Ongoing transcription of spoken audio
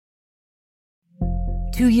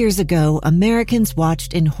2 years ago, Americans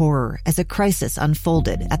watched in horror as a crisis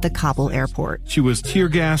unfolded at the Kabul airport. She was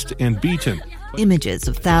tear-gassed and beaten. Images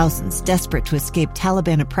of thousands desperate to escape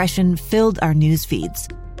Taliban oppression filled our news feeds.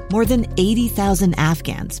 More than 80,000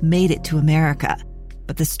 Afghans made it to America.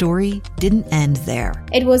 But the story didn't end there.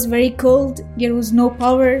 It was very cold. There was no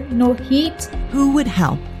power, no heat. Who would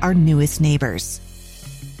help our newest neighbors?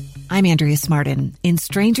 I'm Andrea Smartin. In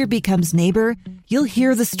Stranger Becomes Neighbor, you'll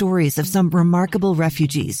hear the stories of some remarkable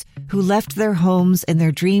refugees who left their homes and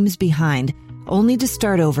their dreams behind, only to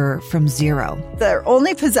start over from zero. Their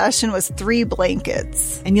only possession was 3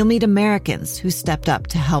 blankets. And you'll meet Americans who stepped up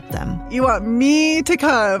to help them. You want me to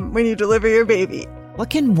come when you deliver your baby. What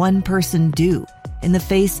can one person do in the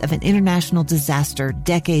face of an international disaster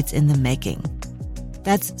decades in the making?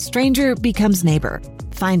 That's Stranger Becomes Neighbor.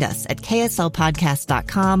 Find us at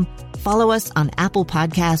kslpodcast.com. Follow us on Apple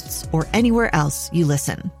Podcasts or anywhere else you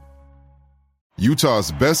listen.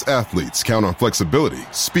 Utah's best athletes count on flexibility,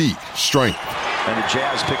 speed, strength. And the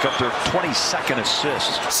Jazz pick up their 22nd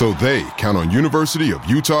assist. So they count on University of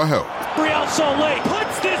Utah Health. Real Salt Lake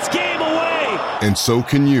puts this game away. And so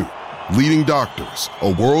can you. Leading doctors,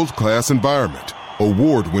 a world-class environment,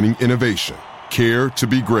 award-winning innovation, care to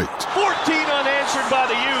be great. 14 unanswered by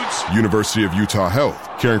the Utes. University of Utah Health,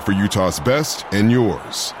 caring for Utah's best and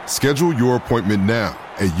yours. Schedule your appointment now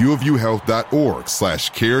at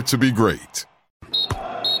uofuhealth.org/care to be great.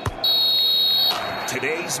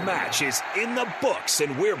 Today's match is in the books,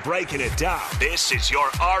 and we're breaking it down. This is your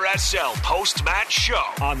RSL post-match show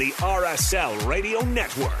on the RSL Radio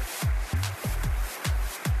Network.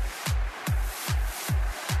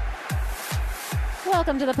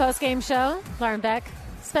 Welcome to the postgame show. Lauren Beck,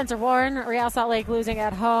 Spencer Warren, Real Salt Lake losing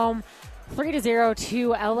at home 3-0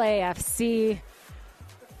 to LAFC.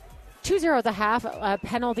 2-0 at the half, a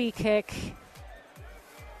penalty kick.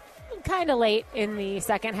 Kind of late in the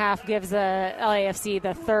second half gives the LAFC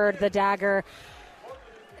the dagger.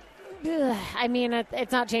 I mean,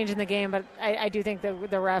 it's not changing the game, but I do think the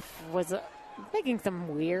ref was making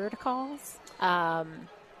some weird calls.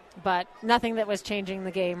 But nothing that was changing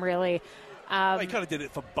the game, really. He kind of did it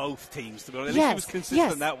for both teams, to be honest. Yes, he was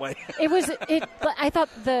consistent that way. I thought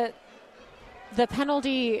the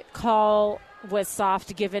penalty call was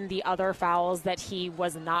soft given the other fouls that he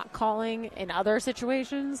was not calling in other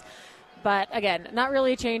situations. But again, not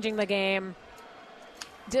really changing the game.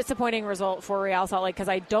 Disappointing result for Real Salt Lake because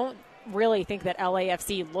I don't really think that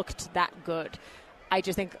LAFC looked that good. I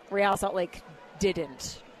just think Real Salt Lake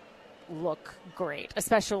didn't look great,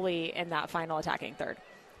 especially in that final attacking third.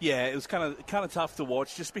 Yeah, it was kind of tough to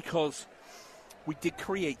watch just because we did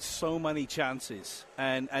create so many chances,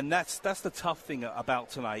 and that's the tough thing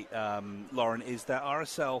about tonight, Lauren, is that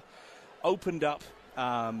RSL opened up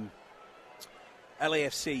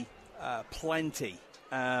LAFC plenty,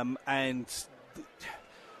 and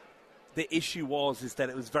the issue is that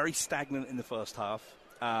it was very stagnant in the first half,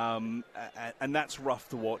 and that's rough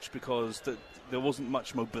to watch because there wasn't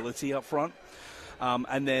much mobility up front.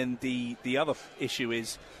 And then the other issue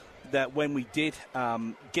is that when we did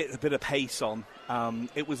get a bit of pace on,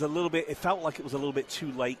 it felt like it was a little bit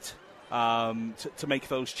too late to make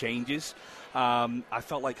those changes. I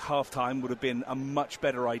felt like halftime would have been a much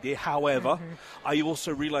better idea. However, I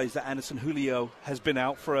also realized that Anderson Julio has been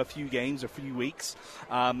out for a few weeks,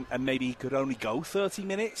 and maybe he could only go 30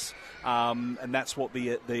 minutes. And that's what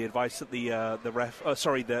the advice that the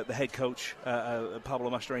head coach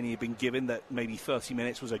Pablo Mastroeni had been given, that maybe 30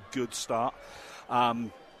 minutes was a good start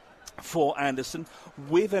for Anderson,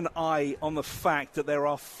 with an eye on the fact that there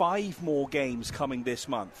are 5 more games coming this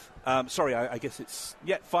month. I guess it's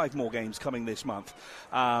 5 more games coming this month,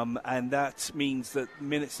 and that means that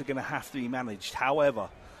minutes are going to have to be managed. However,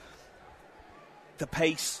 the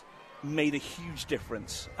pace made a huge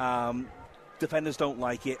difference. Defenders don't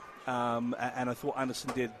like it, and I thought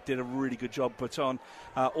Anderson did a really good job. But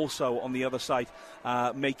also on the other side,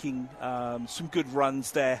 making some good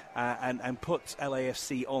runs there and put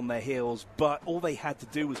LAFC on their heels. But all they had to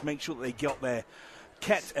do was make sure that they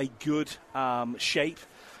kept a good shape.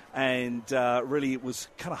 And really it was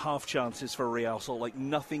kind of half chances for Real Salt Lake,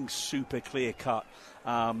 nothing super clear cut.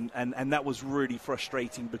 And that was really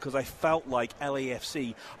frustrating because I felt like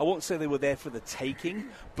LAFC, I won't say they were there for the taking,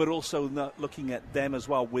 but also not looking at them as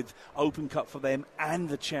well with Open Cup for them and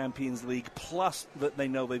the Champions League, plus that they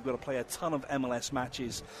know they've got to play a ton of MLS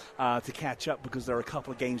matches to catch up because they're a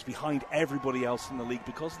couple of games behind everybody else in the league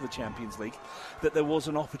because of the Champions League, that there was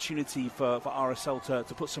an opportunity for RSL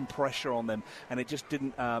to put some pressure on them, and it just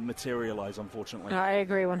didn't materialize, unfortunately. I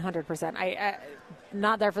agree 100%. I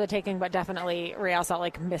not there for the taking, but definitely Real Salt Salt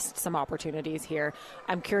Lake missed some opportunities here.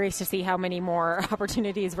 I'm curious to see how many more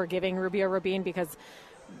opportunities we're giving Rubio Rubin, because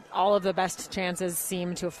all of the best chances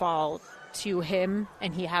seem to fall to him,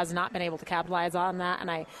 and he has not been able to capitalize on that. And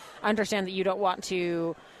I understand that you don't want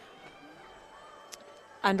to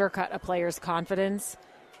undercut a player's confidence,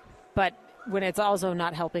 but when it's also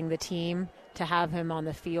not helping the team to have him on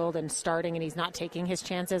the field and starting and he's not taking his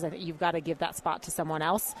chances, I think you've got to give that spot to someone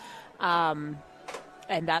else.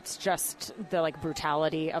 And that's just the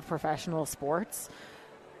brutality of professional sports.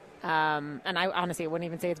 And I honestly wouldn't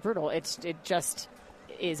even say it's brutal. It just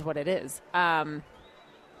is what it is. I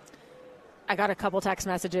got a couple text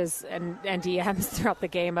messages and DMs throughout the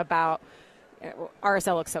game about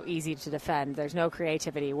RSL looks so easy to defend. There's no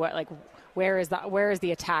creativity. Where is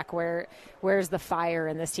the attack? Where's the fire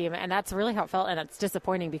in this team? And that's really how it felt. And it's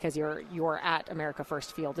disappointing because you're at America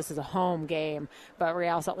First Field. This is a home game, but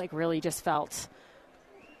Real Salt Lake really just felt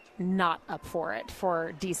not up for it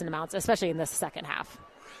for decent amounts, especially in the second half.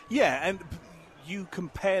 Yeah, and you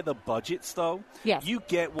compare the budgets, though. Yes. You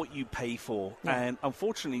get what you pay for. Yeah. And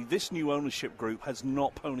unfortunately, this new ownership group has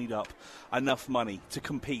not ponied up enough money to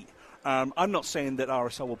compete. I'm not saying that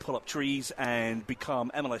RSL will pull up trees and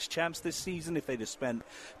become MLS champs this season if they just spent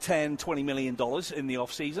 $10, $20 million in the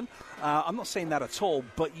off-season. I'm not saying that at all,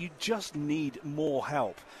 but you just need more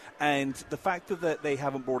help. And the fact that they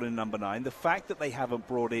haven't brought in number 9, the fact that they haven't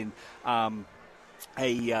brought in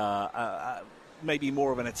maybe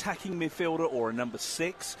more of an attacking midfielder or a number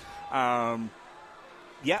 6.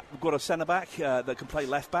 We've got a centre-back that can play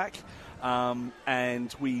left-back.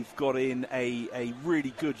 And we've got in a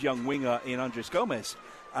really good young winger in Andres Gomez.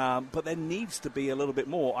 But there needs to be a little bit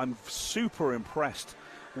more. I'm super impressed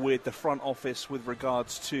with the front office with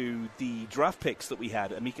regards to the draft picks that we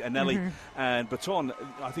had, Amika Anelli and Baton.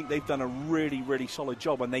 I think they've done a really, really solid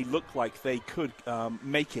job, and they look like they could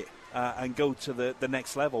make it and go to the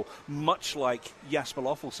next level, much like Jasper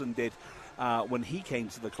Loffelson did when he came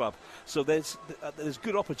to the club. So there's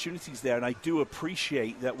good opportunities there, and I do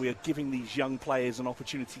appreciate that we are giving these young players an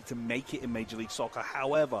opportunity to make it in Major League Soccer.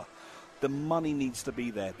 However, the money needs to be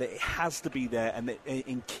there. It has to be there, and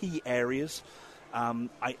in key areas. I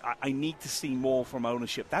need to see more from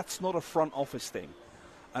ownership. That's not a front office thing.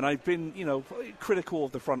 And I've been, critical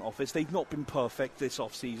of the front office. They've not been perfect this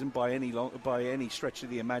off-season by any stretch of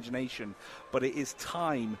the imagination. But it is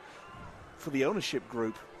time for the ownership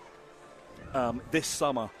group this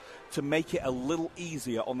summer to make it a little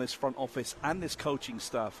easier on this front office and this coaching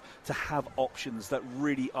staff to have options that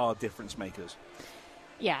really are difference makers.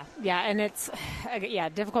 Yeah, and it's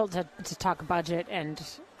difficult to talk budget and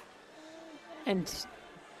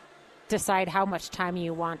decide how much time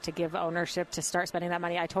you want to give ownership to start spending that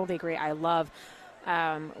money. I totally agree. I love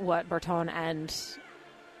what Berton and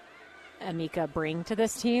Amika bring to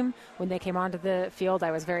this team. When they came onto the field,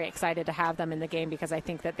 I was very excited to have them in the game because I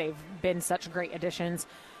think that they've been such great additions.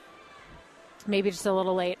 Maybe just a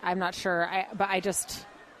little late. I'm not sure. It's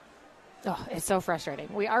so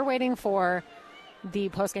frustrating. We are waiting for the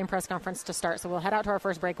post-game press conference to start, so we'll head out to our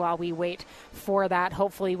first break while we wait for that.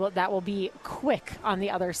 Hopefully that will be quick on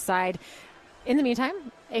the other side. In the meantime,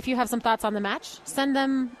 if you have some thoughts on the match, send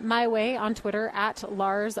them my way on Twitter at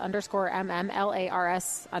Lars_MM,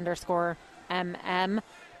 LARS_MM.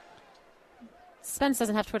 Spence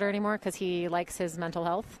doesn't have Twitter anymore because he likes his mental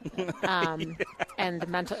health. And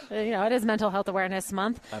it is Mental Health Awareness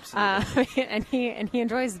Month. Absolutely. and he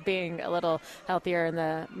enjoys being a little healthier in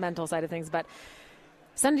the mental side of things. But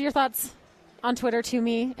send your thoughts on Twitter to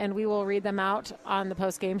me, and we will read them out on the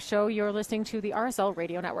post-game show. You're listening to the RSL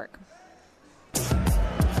Radio Network.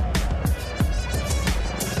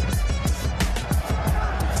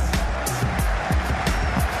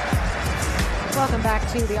 Welcome back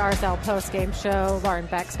to the RSL Postgame Show. Lauren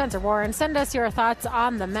Beck, Spencer Warren. Send us your thoughts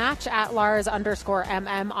on the match at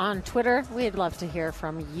Lars_MM on Twitter. We'd love to hear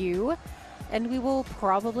from you, and we will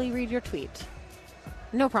probably read your tweet.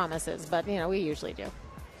 No promises, but, we usually do.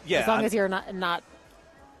 Yeah, as long as you're not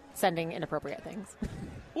sending inappropriate things.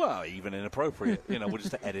 Well, even inappropriate, we'll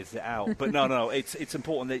just edit it out. But no, it's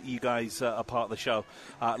important that you guys are part of the show.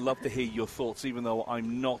 Love to hear your thoughts, even though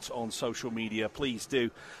I'm not on social media. Please do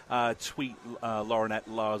tweet Lauren at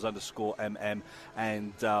Lars_MM.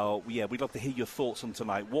 And, we'd love to hear your thoughts on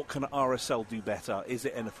tonight. What can RSL do better? Is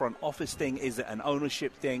it a front office thing? Is it an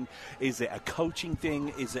ownership thing? Is it a coaching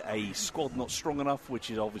thing? Is it a squad not strong enough, which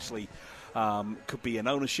is obviously... could be an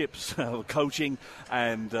ownership, coaching,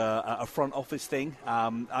 and a front office thing.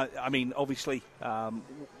 Obviously,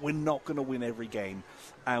 we're not going to win every game,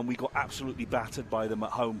 and we got absolutely battered by them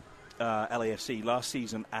at home, LAFC, last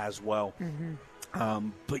season as well.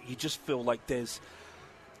 But you just feel like there's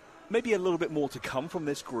maybe a little bit more to come from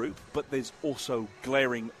this group, but there's also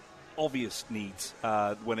glaring, obvious needs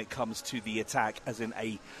when it comes to the attack, as in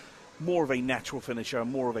a more of a natural finisher,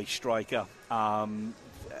 more of a striker.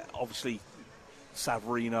 Obviously,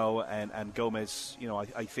 Savarino and Gomez,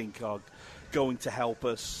 I think are going to help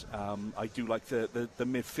us. I do like the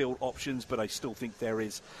midfield options, but I still think there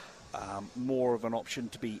is more of an option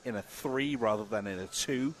to be in a 3 rather than in a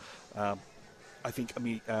 2. I think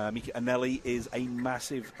Mika Anelli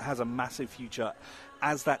has a massive future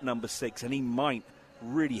as that number 6, and he might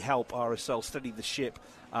really help RSL steady the ship,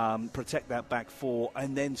 protect that back 4,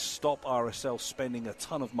 and then stop RSL spending a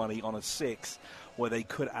ton of money on a 6, where they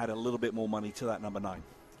could add a little bit more money to that number 9.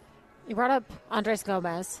 You brought up Andres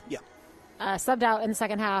Gomez. Yeah. Subbed out in the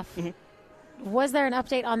second half. Mm-hmm. Was there an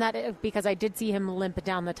update on that? Because I did see him limp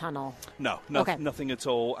down the tunnel. No, nothing at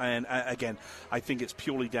all. And again, I think it's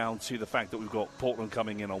purely down to the fact that we've got Portland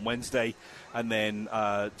coming in on Wednesday, and then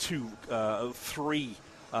 3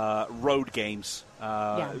 road games,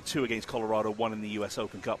 2 against Colorado, 1 in the U.S.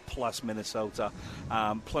 Open Cup, plus Minnesota.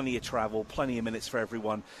 Plenty of travel, plenty of minutes for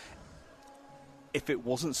everyone. If it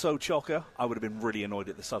wasn't so chocker, I would have been really annoyed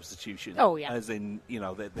at the substitution. Oh, yeah. As in,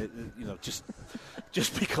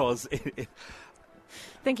 just because.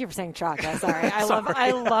 Thank you for saying chocker. Sorry. I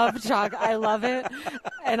love chocker. I love it.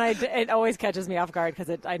 And it always catches me off guard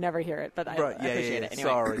because I never hear it, but I appreciate it. Anyway.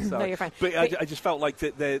 Sorry. No, you're fine. But I just felt like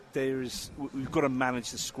that we've got to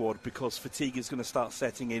manage the squad, because fatigue is going to start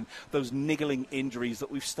setting in. Those niggling injuries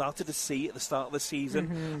that we've started to see at the start of the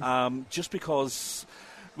season, just because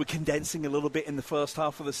we're condensing a little bit in the first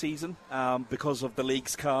half of the season because of the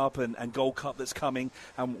Leagues Cup and Gold Cup that's coming,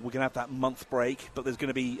 and we're going to have that month break, but there's going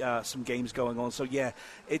to be some games going on. So, yeah,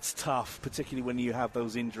 it's tough, particularly when you have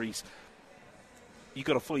those injuries. You've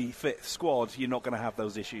got a fully fit squad, you're not going to have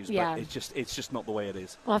those issues, but it's just not the way it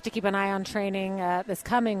is. We'll have to keep an eye on training this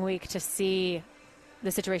coming week to see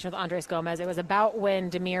the situation with Andres Gomez. It was about when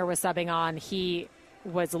Demir was subbing on, he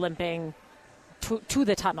was limping to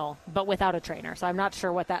the tunnel, but without a trainer. So I'm not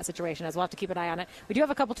sure what that situation is. We'll have to keep an eye on it. We do have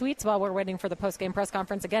a couple tweets while we're waiting for the post-game press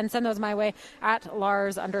conference. Again, send those my way at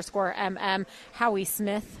Lars_MM. Howie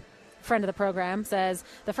Smith, friend of the program, says,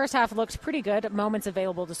 the first half looked pretty good. Moments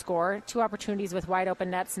available to score. 2 opportunities with wide open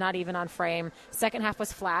nets, not even on frame. Second half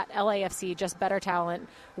was flat. LAFC, just better talent.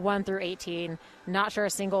 1 through 18. Not sure a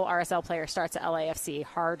single RSL player starts at LAFC.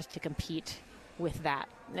 Hard to compete with that.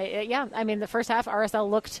 Yeah, I mean, the first half, RSL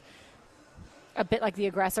looked a bit like the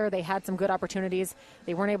aggressor. They had some good opportunities.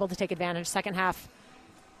 They weren't able to take advantage. Second half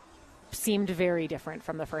seemed very different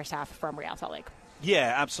from the first half from Real Salt Lake.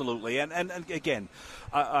 Yeah, absolutely. And again,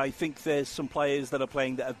 I think there's some players that are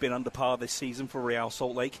playing that have been under par this season for Real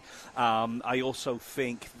Salt Lake. I also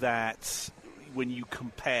think that when you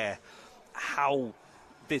compare how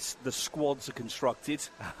the squads are constructed,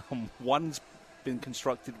 one's been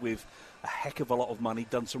constructed with a heck of a lot of money,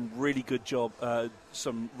 done some really good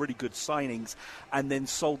some really good signings, and then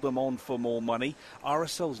sold them on for more money.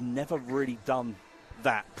 RSL's never really done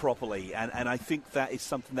that properly, and I think that is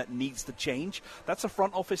something that needs to change. That's a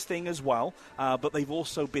front office thing as well, but they've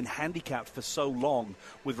also been handicapped for so long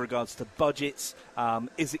with regards to budgets.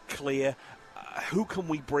 Is it clear? Who can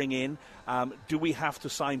we bring in? Do we have to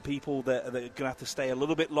sign people that are going to have to stay a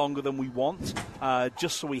little bit longer than we want,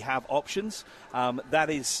 just so we have options? That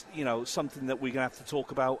is, something that we're going to have to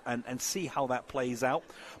talk about and see how that plays out.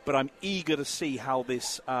 But I'm eager to see how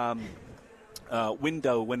this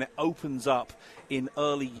window, when it opens up in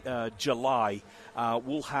early July,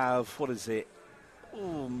 we'll have,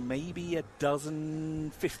 maybe a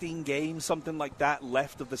dozen, 15 games, something like that,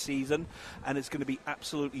 left of the season. And it's going to be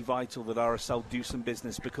absolutely vital that RSL do some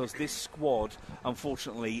business, because this squad,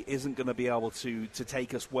 unfortunately, isn't going to be able to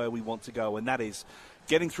take us where we want to go. And that is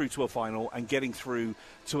getting through to a final and getting through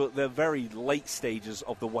to the very late stages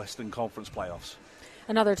of the Western Conference playoffs.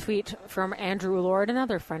 Another tweet from Andrew Lord,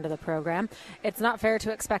 another friend of the program. It's not fair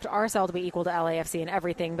to expect RSL to be equal to LAFC in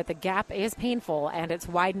everything, but the gap is painful, and it's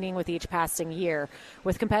widening with each passing year.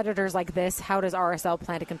 With competitors like this, how does RSL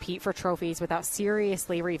plan to compete for trophies without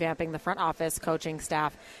seriously revamping the front office, coaching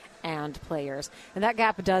staff, and players? And that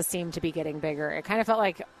gap does seem to be getting bigger. It kind of felt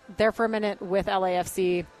like there for a minute with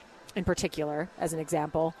LAFC in particular, as an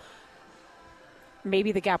example.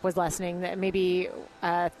 Maybe the gap was lessening. Maybe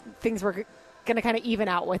things were going to kind of even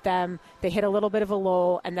out with them. They hit a little bit of a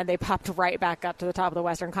lull, and then they popped right back up to the top of the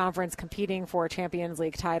Western Conference, competing for Champions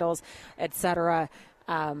League titles, etc.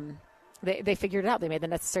 They figured it out. They made the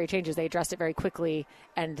necessary changes. They addressed it very quickly,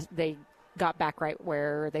 and they got back right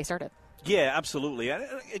where they started. Yeah, absolutely. And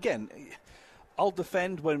again, I'll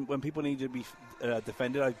defend when people need to be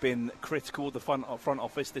defended. I've been critical of the front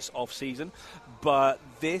office this off-season, but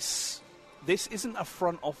this isn't a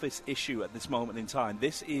front office issue at this moment in time.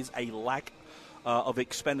 This is a lack of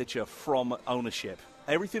expenditure from ownership.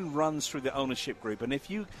 Everything runs through the ownership group, and if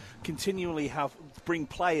you continually bring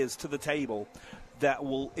players to the table that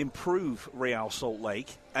will improve Real Salt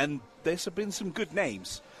Lake, and there's been some good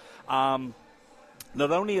names. Not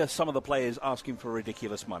only are some of the players asking for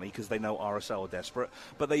ridiculous money because they know RSL are desperate,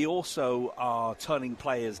 but they also are turning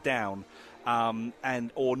players down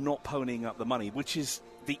or not ponying up the money, which is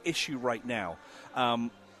the issue right now.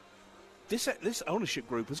 This ownership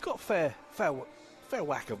group has got fair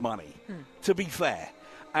whack of money, to be fair,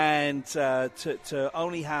 and to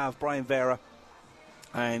only have Brian Vera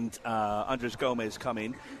and Andres Gomez come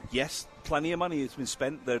in. Yes, plenty of money has been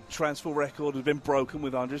spent. The transfer record has been broken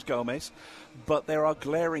with Andres Gomez, but there are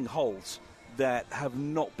glaring holes that have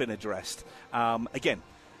not been addressed. Again,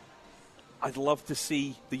 I'd love to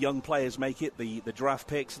see the young players make it, the draft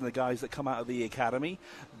picks and the guys that come out of the academy,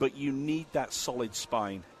 but you need that solid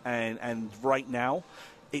spine. And right now,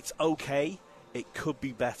 it's okay. It could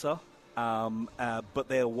be better. But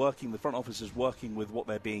they're working, the front office is working with what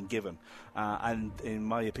they're being given. And in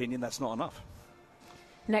my opinion, that's not enough.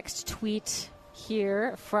 Next tweet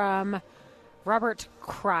here from Robert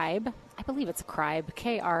Kreib. I believe it's Kreib,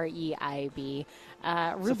 K-R-E-I-B.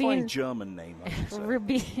 It's a fine German name.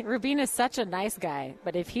 Rubin is such a nice guy,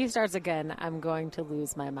 but if he starts again, I'm going to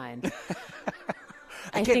lose my mind.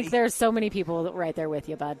 I think there's so many people right there with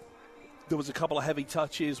you, bud. There was a couple of heavy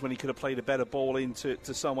touches when he could have played a better ball into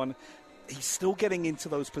someone. He's still getting into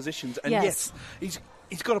those positions, and yes he's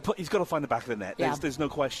got to find the back of the net. There's no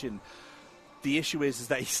question. The issue is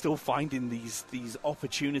that he's still finding these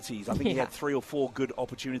opportunities. I think he had 3 or 4 good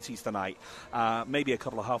opportunities tonight, maybe a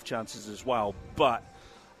couple of half chances as well. But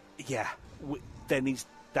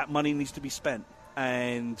that money needs to be spent.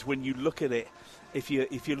 And when you look at it, if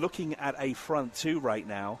you're looking at a front two right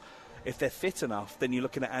now, if they're fit enough, then you're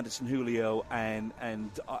looking at Anderson Julio and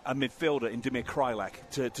a midfielder in Damir Krylak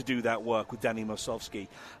to do that work with Danny Mosovski.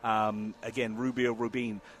 Again, Rubio,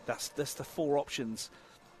 Rubin. That's the 4 options.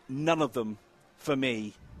 None of them, for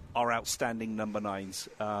me, are outstanding number 9s.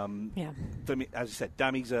 For me, as I said,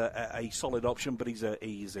 Dami's a solid option, but he's a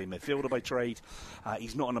midfielder by trade.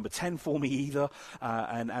 He's not a number 10 for me either.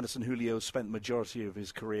 And Anderson Julio spent the majority of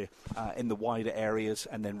his career in the wider areas,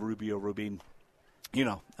 and then Rubio, Rubin.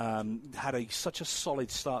 Had such a solid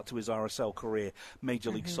start to his RSL career, Major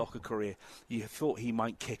League Soccer career. You thought he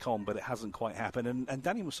might kick on, but it hasn't quite happened. And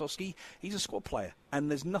Danny Mosovski, he's a squad player, and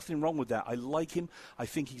there's nothing wrong with that. I like him. I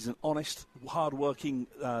think he's an honest, hard-working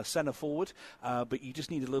centre forward, but you just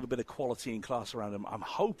need a little bit of quality and class around him. I'm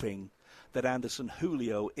hoping that Anderson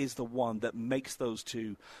Julio is the one that makes those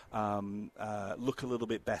two look a little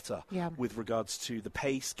bit better with regards to the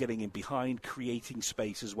pace, getting in behind, creating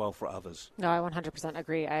space as well for others. No, I 100%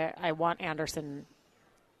 agree. I want Anderson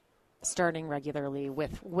starting regularly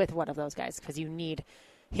with one of those guys because you need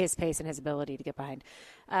his pace and his ability to get behind.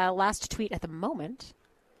 Last tweet at the moment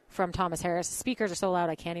from Thomas Harris. Speakers are so loud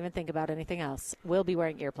I can't even think about anything else. We'll be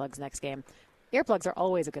wearing earplugs next game. Earplugs are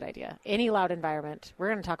always a good idea. Any loud environment. We're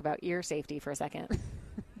going to talk about ear safety for a second.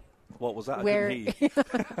 What was that? I couldn't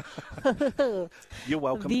hear you. You're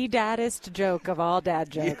welcome. The daddest joke of all dad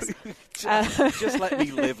jokes. just let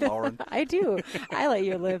me live, Lauren. I do. I let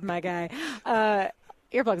you live, my guy.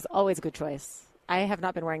 Earplugs, always a good choice. I have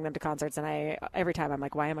not been wearing them to concerts, and every time I'm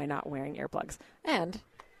like, why am I not wearing earplugs? And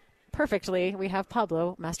perfectly, we have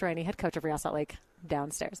Pablo Mastroeni, head coach of Real Salt Lake,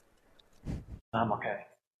 downstairs. I'm okay.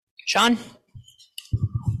 Sean?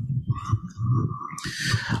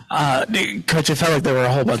 Coach, I felt like there were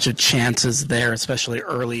a whole bunch of chances there, especially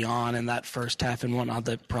early on in that first half and whatnot,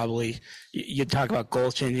 that probably you talk about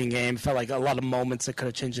goal-changing game. Felt like a lot of moments that could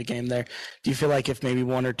have changed the game there. Do you feel like if maybe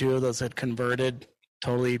 1 or 2 of those had converted,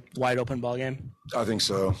 totally wide-open ball game? I think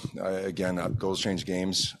so. Again, goals change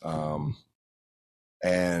games.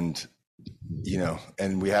 And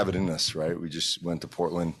we have it in us, right? We just went to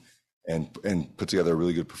Portland and put together a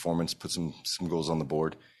really good performance, put some goals on the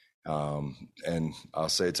board. And I'll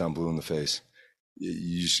say it till I'm blue in the face.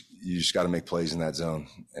 You just got to make plays in that zone,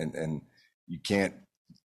 and you can't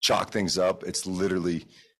chalk things up. It's literally,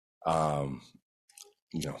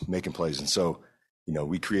 making plays. And so,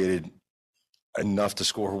 we created enough to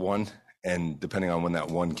score 1, and depending on when that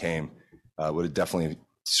 1 came, would have definitely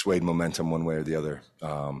swayed momentum one way or the other.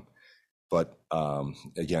 But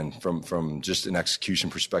again, from just an execution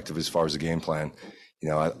perspective, as far as the game plan,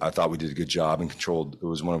 I thought we did a good job and controlled. It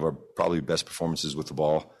was one of our probably best performances with the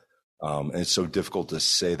ball And it's so difficult to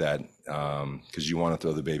say that because you want to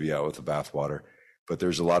throw the baby out with the bathwater. But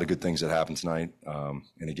there's a lot of good things that happened tonight.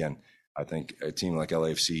 And again, I think a team like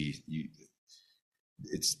LAFC,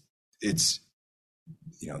 it's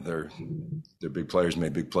they're big players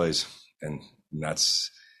made big plays, and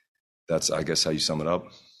that's I guess how you sum it up.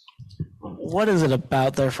 What is it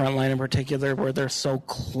about their front line in particular where they're so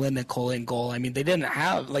clinical in goal? I mean, they didn't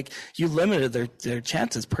have you limited their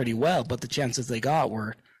chances pretty well, but the chances they got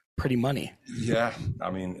were pretty money. Yeah,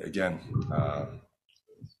 I mean, again, I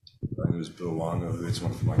think it was Bill Longo who hits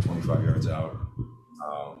one from 25 yards out.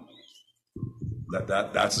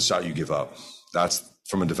 That's the shot you give up. That's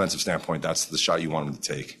from a defensive standpoint. That's the shot you want them to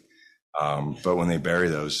take. But when they bury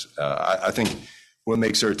those, I think what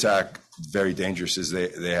makes their attack very dangerous is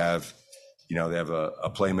they have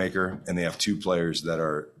a playmaker and they have two players that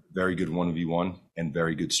are very good 1v1 and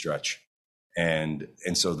very good stretch. And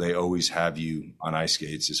so they always have you on ice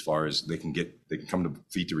skates as far as they can come to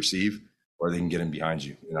feet to receive, or they can get in behind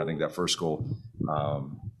you. And I think that first goal,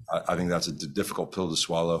 I think that's a difficult pill to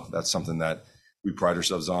swallow. That's something that we pride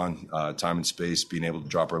ourselves on, time and space, being able to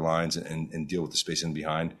drop our lines and deal with the space in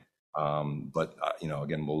behind. But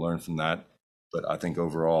again, we'll learn from that. But I think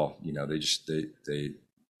overall, they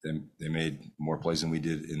made more plays than we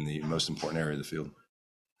did in the most important area of the field.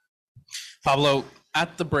 Pablo,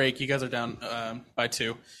 at the break, you guys are down by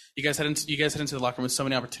 2. You guys head into the locker room with so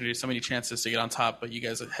many opportunities, so many chances to get on top, but you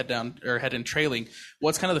guys head in trailing.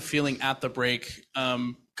 What's kind of the feeling at the break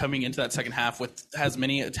coming into that second half with as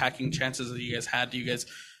many attacking chances as you guys had? Do you guys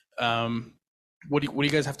what do you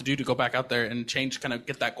guys have to do to go back out there and change, kind of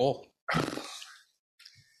get that goal?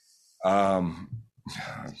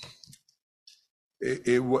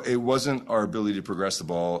 It wasn't our ability to progress the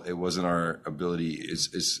ball. It wasn't our ability.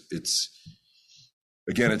 It's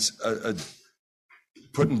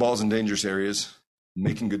putting balls in dangerous areas,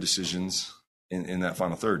 making good decisions in that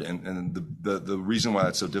final third. And the reason why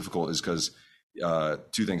that's so difficult is because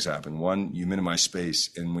two things happen. One, you minimize space,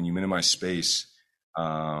 and when you minimize space,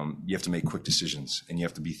 you have to make quick decisions, and you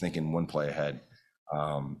have to be thinking one play ahead.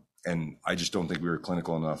 And I just don't think we were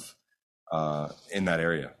clinical enough in that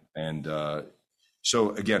area. And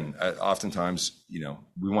so again, oftentimes,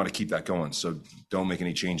 we want to keep that going. So don't make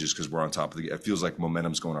any changes because we're on top of it feels like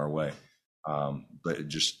momentum's going our way. But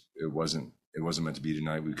it wasn't meant to be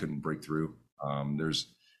tonight. We couldn't break through. There's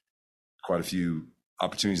quite a few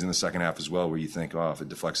opportunities in the second half as well where you think, oh, if it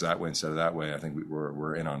deflects that way instead of that way, I think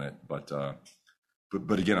we're in on it. But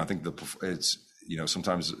again, I think it's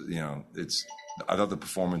sometimes I thought the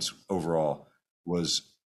performance overall was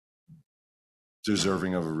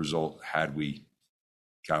deserving of a result had we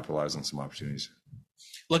capitalized on some opportunities.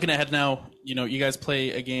 Looking ahead now, you guys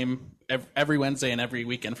play a game every Wednesday and every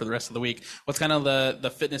weekend for the rest of the week. What's kind of the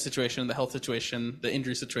fitness situation, the health situation, the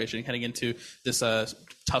injury situation heading into this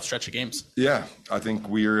tough stretch of games? Yeah, I think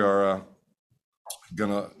we are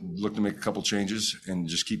going to look to make a couple changes and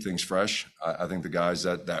just keep things fresh. I think the guys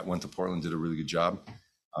that went to Portland did a really good job,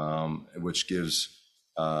 which gives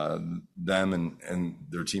them and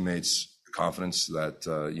their teammates confidence that,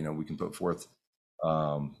 we can put forth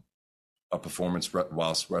a performance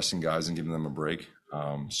whilst resting guys and giving them a break.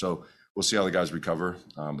 So we'll see how the guys recover.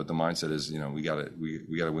 But the mindset is, we got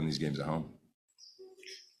to win these games at home.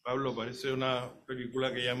 Pablo, parece una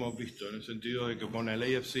película que ya hemos visto, en el sentido de que con el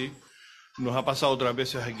LAFC nos ha pasado otras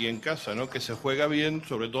veces aquí en casa, ¿no? Que se juega bien,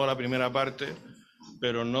 sobre todo la primera parte,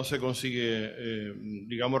 pero no se consigue,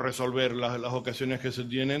 resolver las ocasiones que se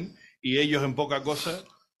tienen, y ellos en poca cosa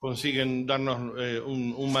consiguen darnos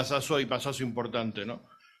un masazo importante, ¿no?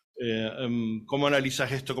 ¿Cómo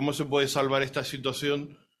analizas esto? ¿Cómo se puede salvar esta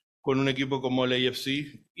situación con un equipo como el AFC?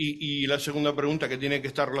 Y la segunda pregunta que tiene que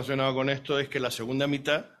estar relacionada con esto es que la segunda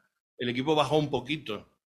mitad el equipo bajó un poquito.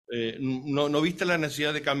 ¿No viste la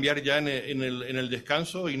necesidad de cambiar ya en el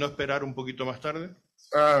descanso y no esperar un poquito más tarde?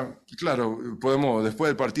 Claro, después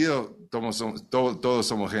del partido todos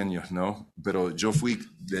somos genios, ¿no? Pero yo fui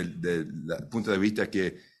del punto de vista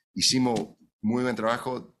que hicimos muy buen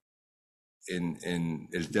trabajo en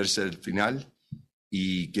el tercer final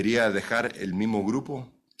y quería dejar el mismo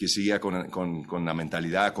grupo que seguía con la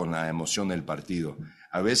mentalidad, con la emoción del partido.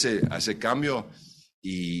 A veces hace cambio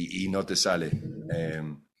y no te sale.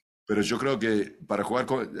 Pero yo creo que para jugar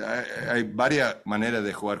hay varias maneras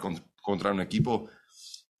de jugar contra un equipo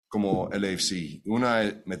como el AFC. Una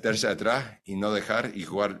es meterse atrás y no dejar y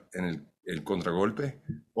jugar en el contragolpe,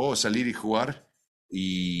 o salir y jugar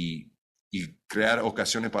y crear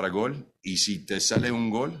ocasiones para gol, y si te sale un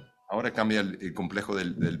gol, ahora cambia el complejo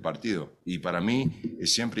del partido. Y para mí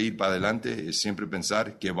es siempre ir para adelante, es siempre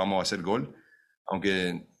pensar que vamos a hacer gol,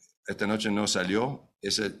 aunque esta noche no salió,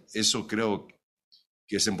 eso creo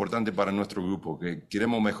que es importante para nuestro grupo, que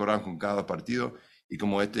queremos mejorar con cada partido, y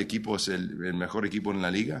como este equipo es el mejor equipo en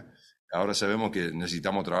la liga, ahora sabemos que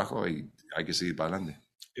necesitamos trabajo y hay que seguir para adelante.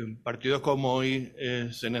 En partidos como hoy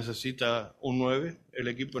se necesita un 9, el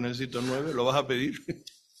equipo necesita un 9, ¿lo vas a pedir?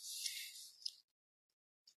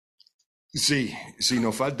 Sí,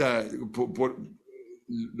 nos falta,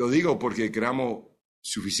 lo digo porque creamos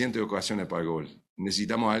suficientes ocasiones para el gol.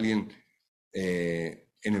 Necesitamos a alguien en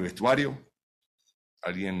el vestuario,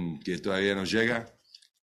 alguien que todavía no llega,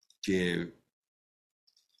 que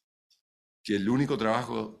el único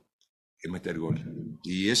trabajo es meter gol.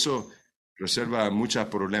 Y eso reserva muchos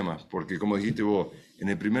problemas, porque como dijiste vos, en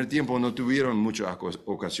el primer tiempo no tuvieron muchas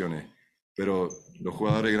ocasiones, pero los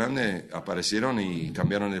jugadores grandes aparecieron y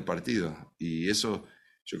cambiaron el partido. Y eso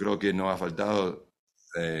yo creo que nos ha faltado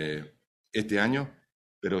este año,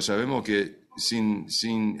 pero sabemos que sin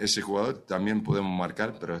ese jugador también podemos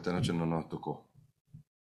marcar, pero esta noche no nos tocó.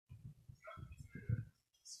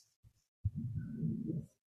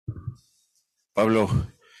 Pablo,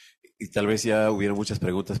 y tal vez ya hubieron muchas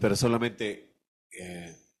preguntas, pero solamente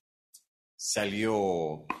salió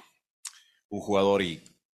un jugador y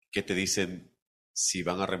 ¿qué te dicen si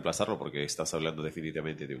van a reemplazarlo? Porque estás hablando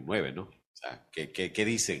definitivamente de un 9, ¿no? O sea, ¿qué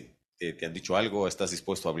dicen? ¿Te han dicho algo? ¿Estás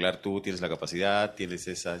dispuesto a hablar tú? ¿Tienes la capacidad? ¿Tienes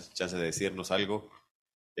esa chance de decirnos algo?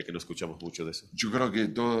 Ya que no escuchamos mucho de eso. Yo creo que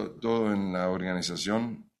todo en la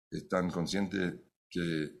organización están conscientes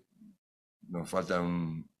que nos falta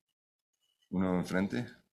uno enfrente,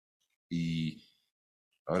 y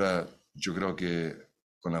ahora yo creo que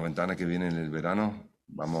con la ventana que viene en el verano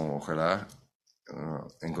vamos, ojalá,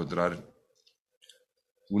 encontrar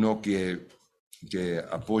uno que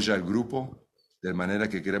apoya al grupo de manera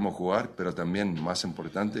que queremos jugar, pero también, más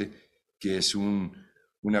importante, que es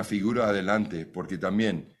una figura adelante, porque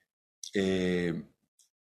también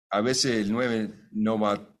a veces el 9 no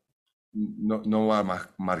va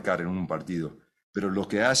a marcar en un partido, pero lo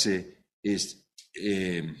que hace es,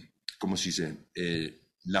 ¿cómo se dice?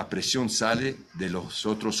 La presión sale de los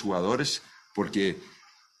otros jugadores, porque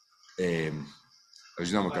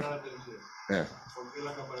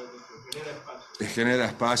genera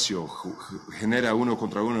espacio, genera uno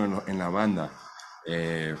contra uno en la banda,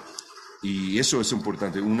 y eso es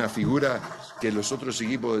importante, una figura que los otros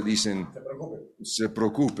equipos dicen se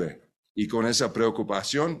preocupe, y con esa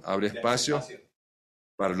preocupación abre espacio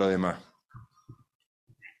para lo demás.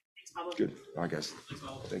 Good. All right, guys.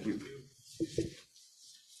 Thank you.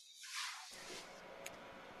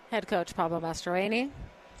 Head coach Pablo Mastroeni.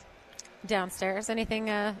 Downstairs, anything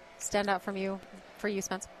stand out for you,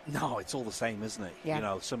 Spence? No, it's all the same, isn't it? Yeah. You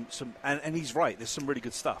know, and he's right. There's some really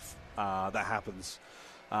good stuff that happens,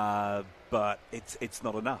 but it's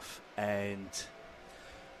not enough, and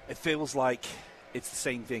it feels like it's the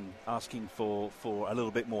same thing, asking for a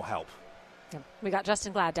little bit more help. Yeah. We got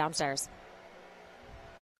Justin Glad downstairs.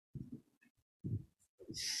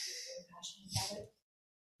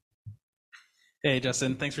 Hey,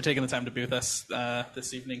 Justin. Thanks for taking the time to be with us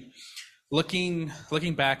this evening. Looking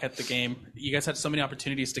back at the game, you guys had so many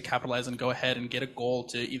opportunities to capitalize and go ahead and get a goal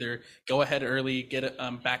to either go ahead early, get it,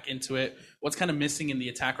 back into it. What's kind of missing in the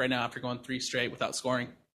attack right now after going 3 straight without scoring?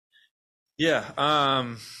 Yeah,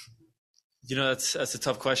 that's a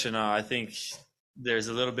tough question. I think there's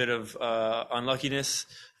a little bit of unluckiness.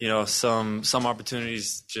 Some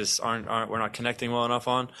opportunities just aren't we're not connecting well enough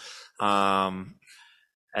on.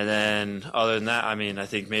 And then other than that, I mean, I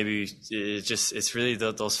think maybe it's really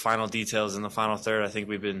those final details in the final third. I think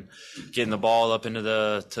we've been getting the ball up into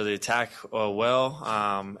the attack well,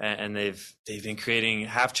 and they've been creating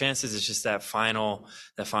half chances. It's just that final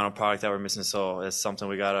product that we're missing. So it's something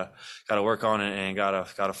we gotta work on and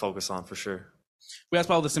gotta focus on for sure. We asked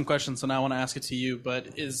Paul the same question, so now I want to ask it to you.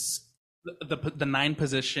 But is the 9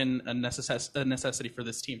 position a necessity for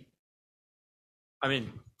this team? I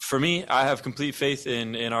mean, for me, I have complete faith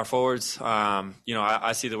in our forwards.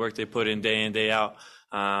 I see the work they put in day out.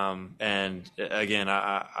 And again,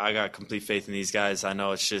 I got complete faith in these guys. I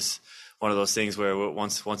know it's just one of those things where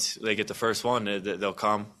once they get the first one, they'll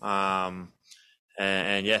come.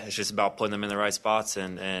 And yeah, it's just about putting them in the right spots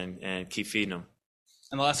and keep feeding them.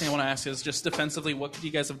 And the last thing I want to ask is just defensively, what could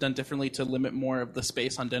you guys have done differently to limit more of the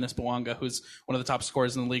space on Dennis Bouanga, who's one of the top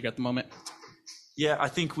scorers in the league at the moment? Yeah, I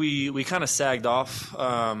think we kind of sagged off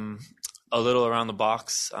a little around the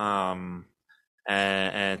box, and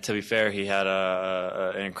to be fair, he had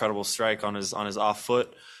an incredible strike on his off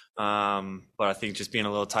foot, but I think just being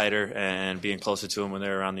a little tighter and being closer to him when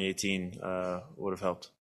they're around the 18 would have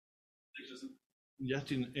helped.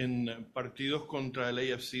 Justin, en partidos contra el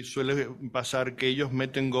LAFC suele pasar que ellos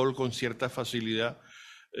meten gol con cierta facilidad,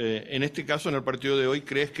 En este caso, en el partido de hoy,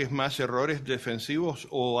 ¿crees que es más errores defensivos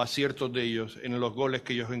o aciertos de ellos en los goles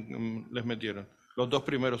que ellos les metieron? Los dos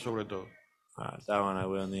primeros sobre todo. That one I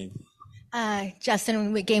will need.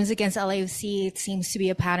 Justin, with games against LAFC, it seems to be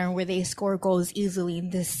a pattern where they score goals easily. In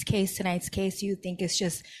this case, tonight's case, do you think it's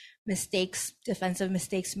just mistakes, defensive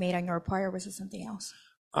mistakes made on your part, or was it something else?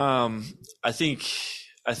 I think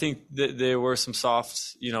that there were some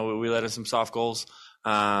soft, we let in some soft goals.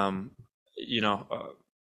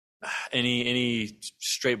 Any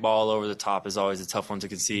straight ball over the top is always a tough one to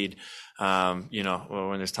concede. When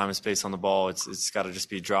there's time and space on the ball, it's got to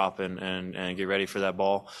just be drop and get ready for that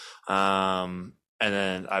ball. And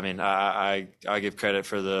then, I give credit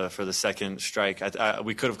for the second strike.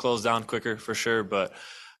 We could have closed down quicker for sure, but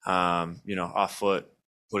off foot,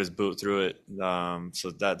 put his boot through it.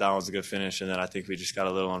 So that was a good finish. And then I think we just got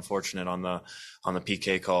a little unfortunate on the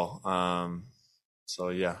PK call. So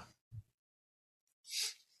yeah.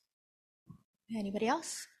 Anybody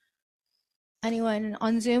else? Anyone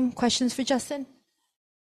on Zoom? Questions for Justin?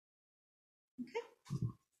 Okay.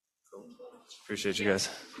 Appreciate you guys.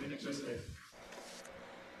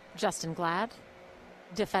 Justin Glad,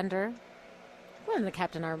 defender. Won the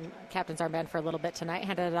captain's armband for a little bit tonight.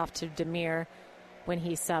 Handed it off to Demir when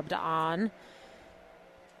he subbed on.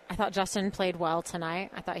 I thought Justin played well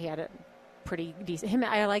tonight. I thought he had a pretty decent.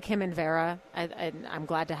 I like him and Vera. I'm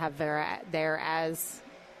glad to have Vera there as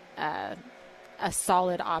a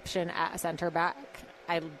solid option at center back.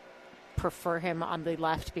 I prefer him on the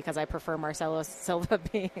left because I prefer Marcelo Silva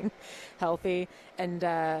being healthy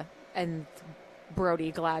and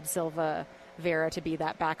Brody, Glad, Silva, Vera to be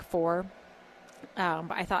that back four.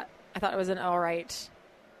 But I thought it was an all right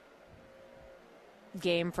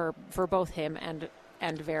game for both him and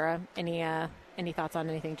Vera. Any thoughts on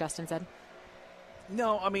anything Justin said?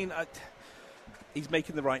 No, he's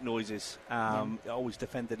making the right noises, always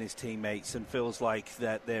defending his teammates, and feels like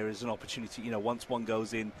that there is an opportunity, once one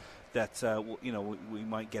goes in, that, we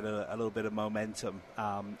might get a little bit of momentum.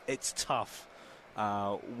 It's tough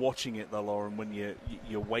watching it, though, Lauren, when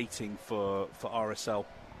you're waiting for RSL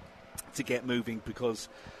to get moving, because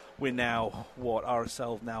we're now,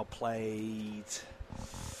 RSL now played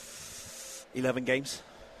 11 games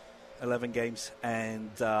and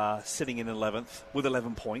sitting in 11th with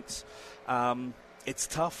 11 points. It's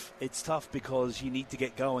tough. It's tough because you need to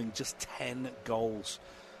get going. Just 10 goals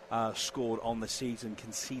scored on the season,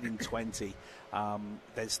 conceding 20.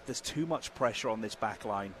 There's too much pressure on this back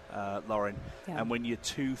line, Lauren. Yeah. And when you're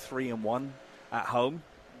 2-3-1 at home,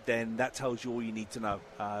 then that tells you all you need to know.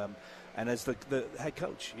 And as the head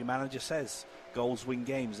coach, your manager says, goals win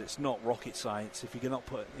games. It's not rocket science. If you're not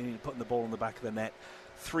putting the ball in the back of the net,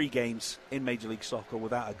 3 games in Major League Soccer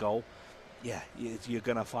without a goal, you're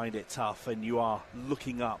going to find it tough, and you are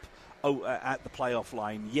looking up at the playoff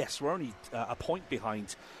line. Yes, we're only a point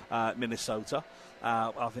behind Minnesota,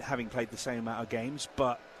 having played the same amount of games,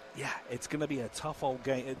 but it's going to be a tough old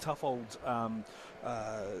game,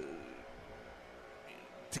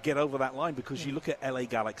 to get over that line, because you look at LA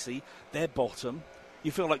Galaxy, they're bottom.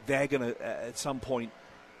 You feel like they're going to at some point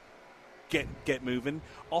get moving.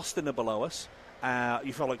 Austin are below us.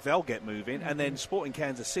 You feel like they'll get moving. And then Sporting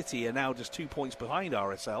Kansas City are now just 2 points behind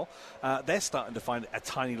RSL. They're starting to find a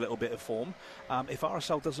tiny little bit of form. If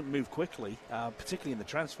RSL doesn't move quickly, particularly in the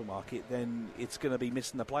transfer market, then it's going to be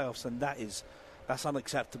missing the playoffs, and that's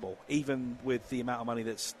unacceptable, even with the amount of money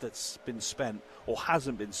that's been spent or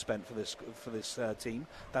hasn't been spent for this team.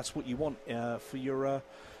 That's what you want for your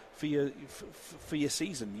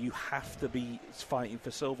season. You have to be fighting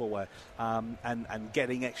for silverware and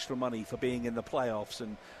getting extra money for being in the playoffs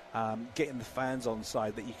and getting the fans on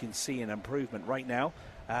side that you can see an improvement. Right now,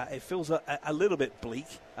 it feels a little bit bleak,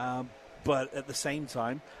 but at the same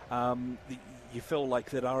time, you feel like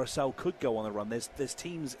that RSL could go on a run. There's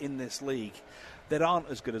teams in this league that aren't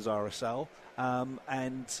as good as RSL,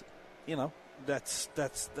 and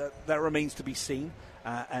that remains to be seen.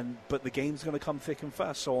 But the game's going to come thick and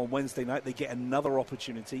fast. So on Wednesday night, they get another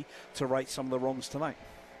opportunity to right some of the wrongs tonight.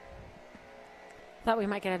 Thought we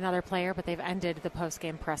might get another player, but they've ended the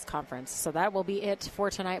post-game press conference. So that will be it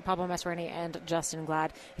for tonight. Pablo Mastroeni and Justin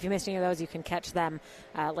Glad. If you missed any of those, you can catch them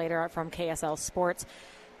later from KSL Sports.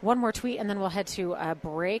 One more tweet, and then we'll head to a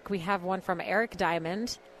break. We have one from Eric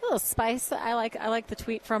Diamond. A little spice. I like the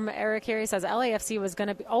tweet from Eric here. He says, LAFC was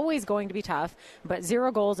always going to be tough, but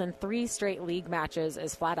 0 goals in 3 straight league matches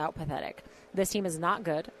is flat out pathetic. This team is not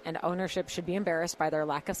good, and ownership should be embarrassed by their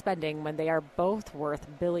lack of spending when they are both worth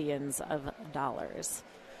billions of dollars.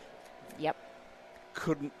 Yep.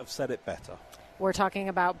 Couldn't have said it better. we're talking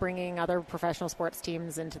about bringing other professional sports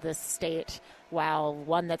teams into this state while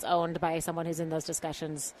one that's owned by someone who's in those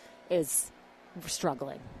discussions is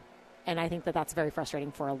struggling. And I think that that's very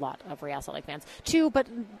frustrating for a lot of Real Salt Lake fans too. But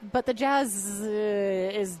the Jazz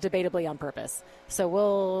is debatably on purpose, so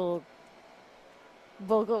we'll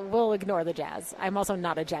ignore the Jazz. I'm also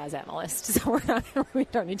not a Jazz analyst, so we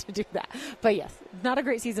don't need to do that. But yes, not a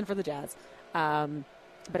great season for the Jazz.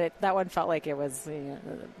 But that one felt like it was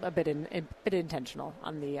a bit intentional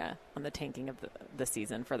on the tanking of the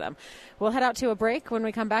season for them. We'll head out to a break. When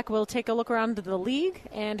we come back, we'll take a look around the league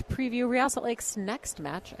and preview Real Salt Lake's next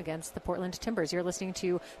match against the Portland Timbers. You're listening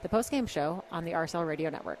to the Postgame Show on the RSL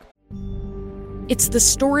Radio Network. It's the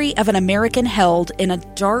story of an American held in a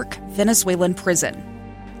dark Venezuelan prison.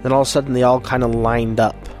 Then all of a sudden, they all kind of lined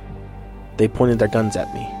up. They pointed their guns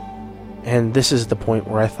at me. And this is the point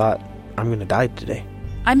where I thought, I'm going to die today.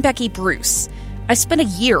 I'm Becky Bruce. I spent a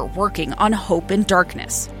year working on Hope in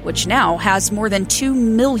Darkness, which now has more than 2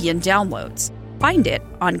 million downloads. Find it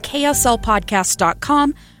on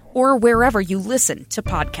kslpodcast.com or wherever you listen to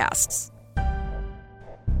podcasts.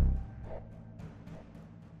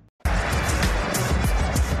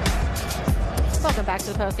 Welcome back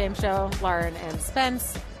to the Postgame Show. Lauren and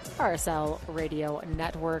Spence, RSL Radio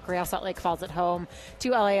Network. Real Salt Lake falls at home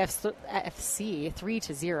to LAFC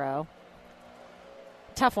 3-0.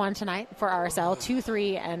 Tough one tonight for RSL,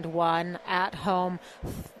 2-3-1 at home.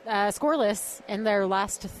 Scoreless in their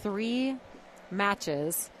last 3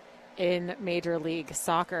 matches in Major League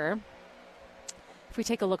Soccer. If we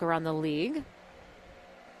take a look around the league,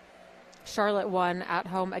 Charlotte won at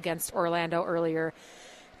home against Orlando earlier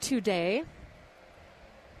today.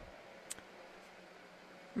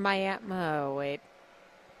 That's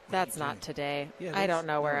not today. Yeah, I don't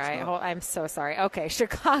know where I'm so sorry. Okay,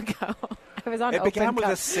 Chicago. I was on. It began with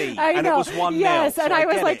a C, and it was 1-0. Yes, so and I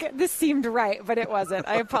was like, it. this seemed right, but it wasn't.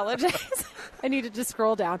 I apologize. I needed to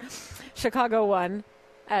scroll down. Chicago won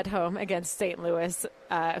at home against St. Louis,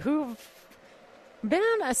 who've been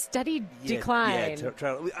on a steady decline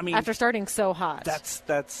after starting so hot. That's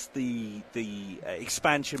the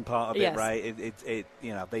expansion part of yes. it, right?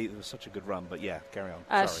 It was such a good run, but yeah, carry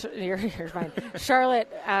on. Sorry. You're fine.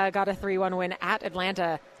 Charlotte got a 3-1 win at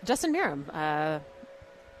Atlanta. Justin Miram,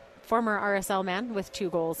 former RSL man, with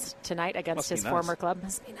 2 goals tonight against his former club.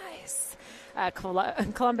 Must be nice.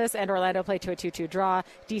 Columbus and Orlando played to a 2-2 draw.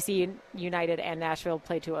 DC United and Nashville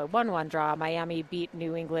played to a 1-1 draw. Miami beat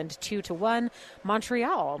New England 2-1.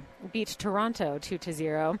 Montreal beat Toronto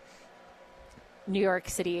 2-0. New York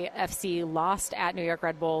City FC lost at New York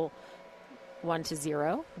Red Bull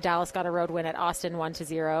 1-0. Dallas got a road win at Austin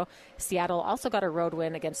 1-0. Seattle also got a road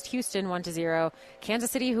win against Houston 1-0.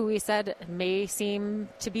 Kansas City, who we said may seem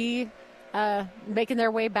to be making their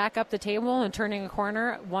way back up the table and turning a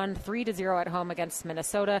corner, won 3-0 at home against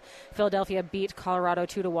Minnesota. Philadelphia beat Colorado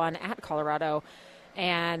 2-1 at Colorado.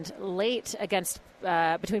 And late against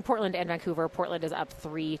between Portland and Vancouver, Portland is up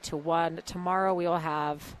 3-1. Tomorrow we will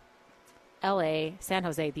have LA, San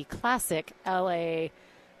Jose, the classic LA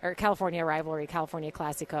or California rivalry, California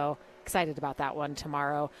Classico. Excited about that one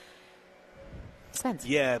tomorrow. Spence.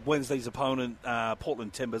 Yeah, Wednesday's opponent,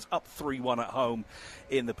 Portland Timbers, up 3-1 at home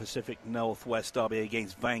in the Pacific Northwest Derby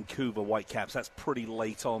against Vancouver Whitecaps. That's pretty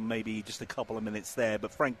late on, maybe just a couple of minutes there.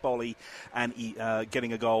 But Frank Bolly and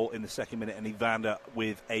getting a goal in the second minute, and Evander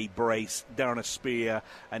with a brace. Darren Aspia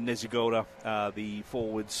and Nezigoda, the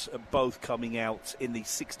forwards, both coming out in the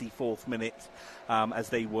 64th minute as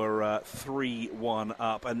they were 3-1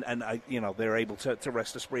 up. And they're able to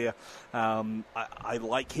rest Aspria. I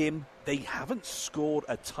like him. They haven't scored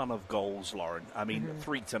a ton of goals, Lauren. I mean,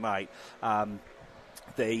 3 tonight.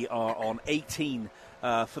 They are on 18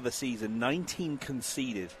 for the season, 19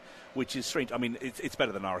 conceded, which is strange. I mean, it's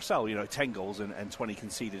better than RSL, 10 goals and 20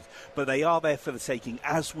 conceded. But they are there for the taking,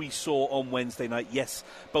 as we saw on Wednesday night. Yes,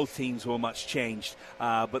 both teams were much changed,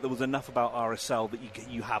 but there was enough about RSL that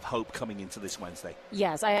you have hope coming into this Wednesday.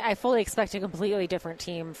 Yes, I fully expect a completely different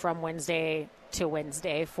team from Wednesday to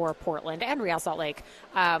Wednesday for Portland and Real Salt Lake.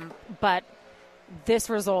 But this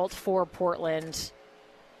result for Portland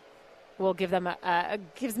will give them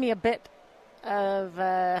gives me a bit of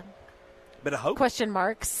hope. Question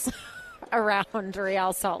marks around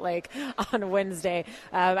Real Salt Lake on Wednesday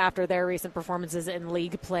after their recent performances in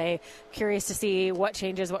league play. Curious to see what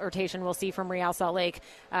changes, what rotation we'll see from Real Salt Lake,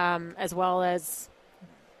 as well as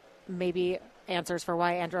maybe answers for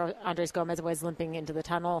why Andres Gomez was limping into the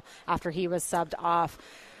tunnel after he was subbed off.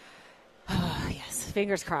 Oh, yes.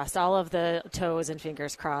 fingers crossed. All of the toes and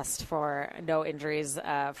fingers crossed for no injuries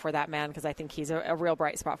for that man, because I think he's a real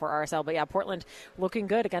bright spot for RSL. But yeah, Portland looking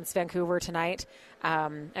good against Vancouver tonight.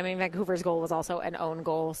 Vancouver's goal was also an own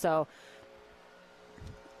goal, so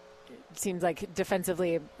it seems like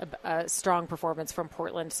defensively a strong performance from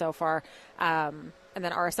Portland so far. And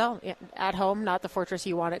then RSL at home, not the fortress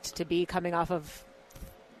you want it to be, coming off of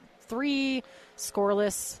 3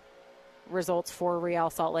 scoreless results for Real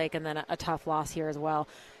Salt Lake, and then a tough loss here as well.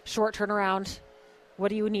 Short turnaround. What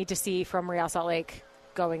do you need to see from Real Salt Lake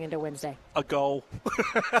going into Wednesday? A goal.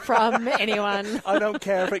 From anyone. I don't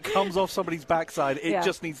care if it comes off somebody's backside. It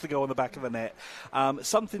just needs to go on the back of the net.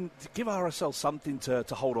 Something to give RSL something to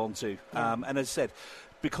hold on to. And as I said,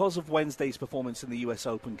 because of Wednesday's performance in the US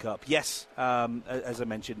Open Cup, yes, as I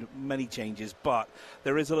mentioned, many changes, but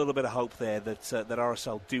there is a little bit of hope there that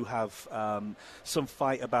RSL do have some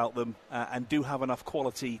fight about them and do have enough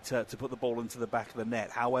quality to put the ball into the back of the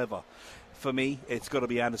net. However, for me, it's got to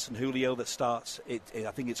be Anderson Julio that starts. I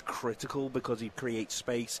think it's critical because he creates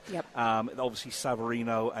space. Yep. Obviously,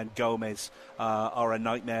 Savarino and Gomez are a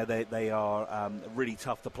nightmare. They are really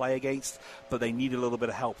tough to play against, but they need a little bit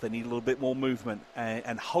of help. They need a little bit more movement,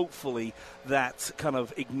 and hopefully that kind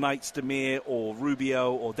of ignites Demir or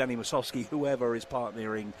Rubio or Danny Musovski, whoever is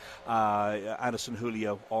partnering Anderson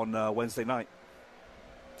Julio on Wednesday night.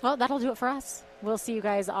 Well, that'll do it for us. We'll see you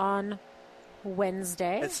guys on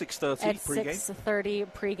Wednesday at 6:30 pregame. 6:30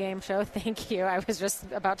 pregame show. Thank you. I was just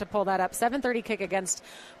about to pull that up. 7:30 kick against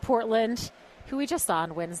Portland, who we just saw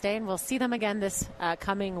on Wednesday, and we'll see them again this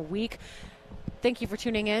coming week. Thank you for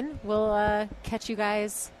tuning in. We'll catch you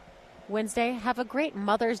guys Wednesday. Have a great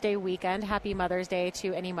Mother's Day weekend. Happy Mother's Day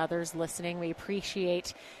to any mothers listening. We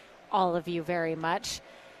appreciate all of you very much.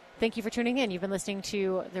 Thank you for tuning in. You've been listening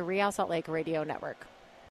to the Real Salt Lake Radio Network.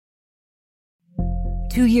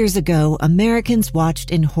 2 years ago, Americans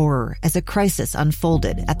watched in horror as a crisis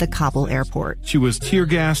unfolded at the Kabul airport. She was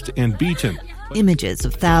tear-gassed and beaten. Images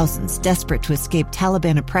of thousands desperate to escape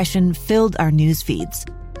Taliban oppression filled our news feeds.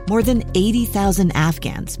 More than 80,000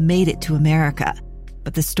 Afghans made it to America.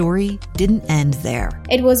 But the story didn't end there.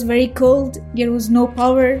 It was very cold. There was no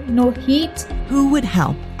power, no heat. Who would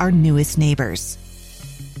help our newest neighbors?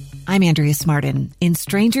 I'm Andrea Smartin. In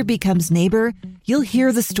Stranger Becomes Neighbor, you'll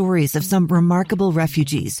hear the stories of some remarkable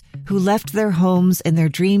refugees who left their homes and their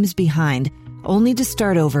dreams behind, only to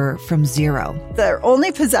start over from zero. Their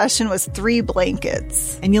only possession was 3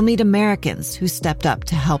 blankets. And you'll meet Americans who stepped up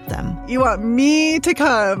to help them. You want me to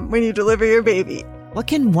come when you deliver your baby. What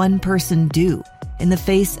can one person do in the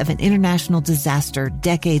face of an international disaster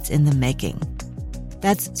decades in the making?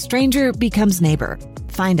 That's Stranger Becomes Neighbor.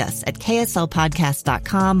 Find us at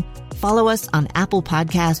kslpodcast.com. Follow us on Apple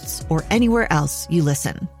Podcasts or anywhere else you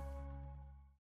listen.